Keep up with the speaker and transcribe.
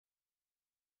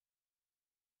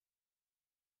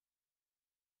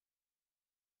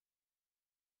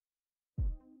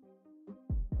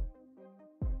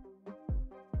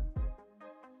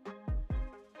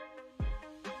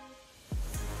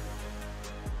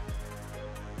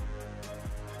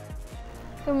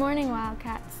Good morning,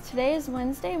 Wildcats. Today is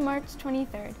Wednesday, March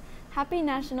 23rd. Happy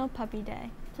National Puppy Day.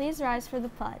 Please rise for the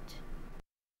pledge.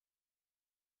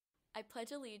 I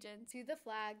pledge allegiance to the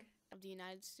flag of the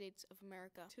United States of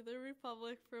America, to the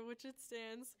republic for which it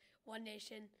stands, one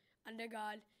nation, under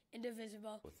God,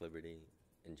 indivisible, with liberty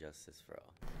and justice for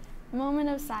all. Moment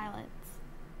of silence.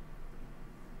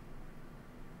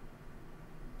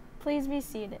 Please be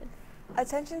seated.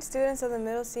 Attention students of the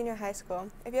Middle Senior High School.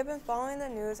 If you have been following the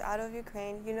news out of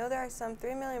Ukraine, you know there are some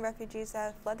 3 million refugees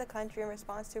that have fled the country in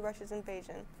response to Russia's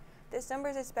invasion. This number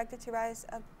is expected to rise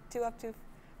up to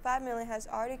 5 million, has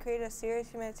already created a serious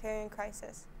humanitarian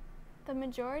crisis. The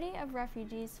majority of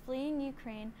refugees fleeing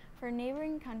Ukraine for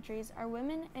neighboring countries are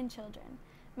women and children.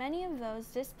 Many of those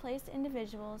displaced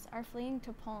individuals are fleeing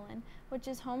to Poland, which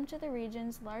is home to the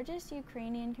region's largest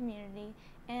Ukrainian community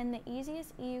and the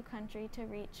easiest EU country to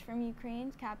reach from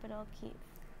Ukraine's capital, Kyiv.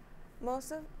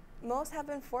 Most have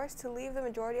been forced to leave the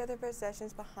majority of their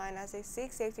possessions behind as they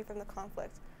seek safety from the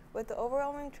conflict. With the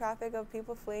overwhelming traffic of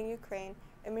people fleeing Ukraine,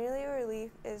 immediate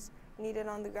relief is needed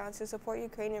on the ground to support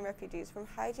Ukrainian refugees, from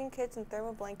hygiene kits and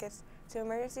thermal blankets to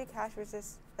emergency cash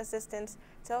assistance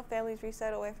to help families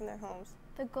resettle away from their homes.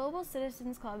 The Global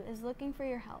Citizens Club is looking for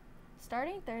your help.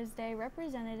 Starting Thursday,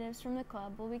 representatives from the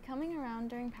club will be coming around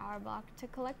during Power Block to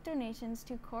collect donations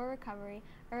to Core Recovery,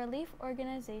 a relief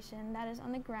organization that is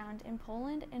on the ground in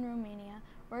Poland and Romania,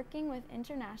 working with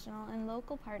international and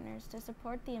local partners to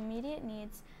support the immediate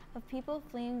needs of people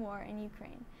fleeing war in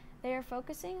Ukraine. They are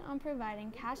focusing on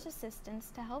providing cash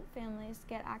assistance to help families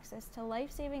get access to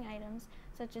life-saving items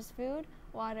such as food,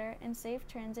 water, and safe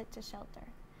transit to shelter.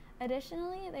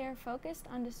 Additionally, they are focused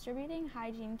on distributing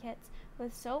hygiene kits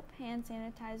with soap, hand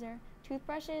sanitizer,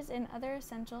 toothbrushes, and other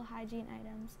essential hygiene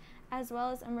items, as well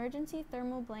as emergency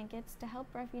thermal blankets to help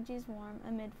refugees warm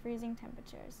amid freezing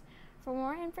temperatures. For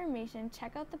more information,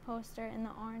 check out the poster in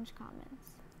the orange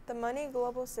comments. The money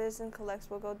Global Citizen collects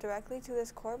will go directly to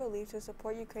this core relief to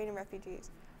support Ukrainian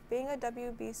refugees. Being a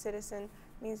WB citizen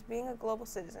means being a global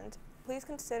citizen. Please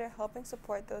consider helping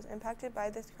support those impacted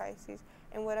by this crisis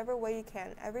in whatever way you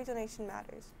can. Every donation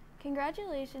matters.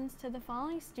 Congratulations to the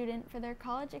following student for their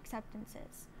college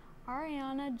acceptances.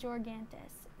 Ariana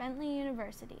Jorgantis, Bentley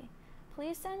University.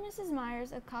 Please send Mrs.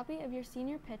 Myers a copy of your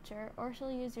senior picture, or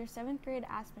she'll use your 7th grade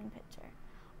Aspen picture.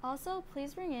 Also,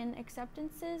 please bring in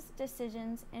acceptances,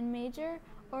 decisions, in major,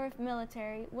 or if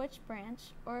military, which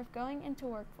branch, or if going into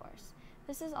workforce.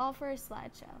 This is all for a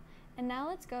slideshow. And now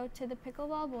let's go to the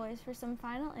Pickleball Boys for some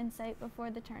final insight before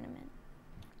the tournament.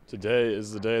 Today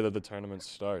is the day that the tournament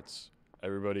starts.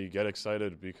 Everybody get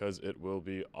excited because it will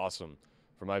be awesome.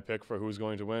 For my pick for who's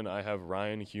going to win, I have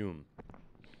Ryan Hume.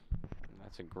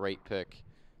 That's a great pick.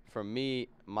 For me,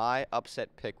 my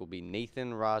upset pick will be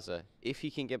Nathan Raza. If he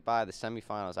can get by the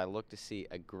semifinals, I look to see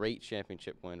a great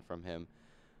championship win from him.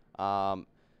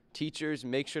 Teachers,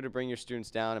 make sure to bring your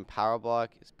students down in Power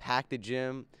Block. Pack the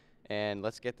gym, and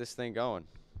let's get this thing going.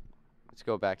 Let's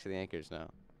go back to the anchors now.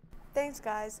 Thanks,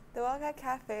 guys. The Wildcat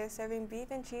Cafe is serving beef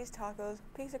and cheese tacos,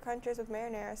 pizza crunchers with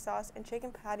marinara sauce, and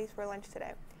chicken patties for lunch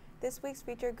today. This week's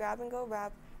featured grab-and-go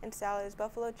wrap and salad is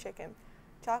buffalo chicken,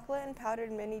 chocolate and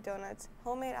powdered mini donuts,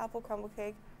 homemade apple crumble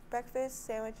cake, breakfast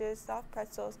sandwiches, soft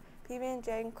pretzels,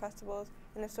 PB&J Uncrustables,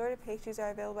 and assorted pastries are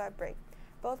available at break.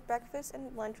 Both breakfast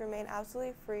and lunch remain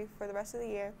absolutely free for the rest of the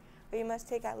year, but you must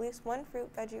take at least one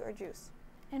fruit, veggie, or juice.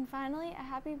 And finally, a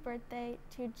happy birthday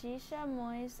to Jisha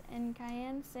Moyes and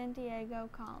Cayenne Santiago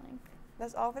calling.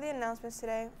 That's all for the announcements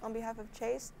today. On behalf of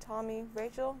Chase, Tommy,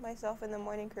 Rachel, myself, and the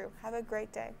morning crew, have a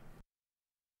great day.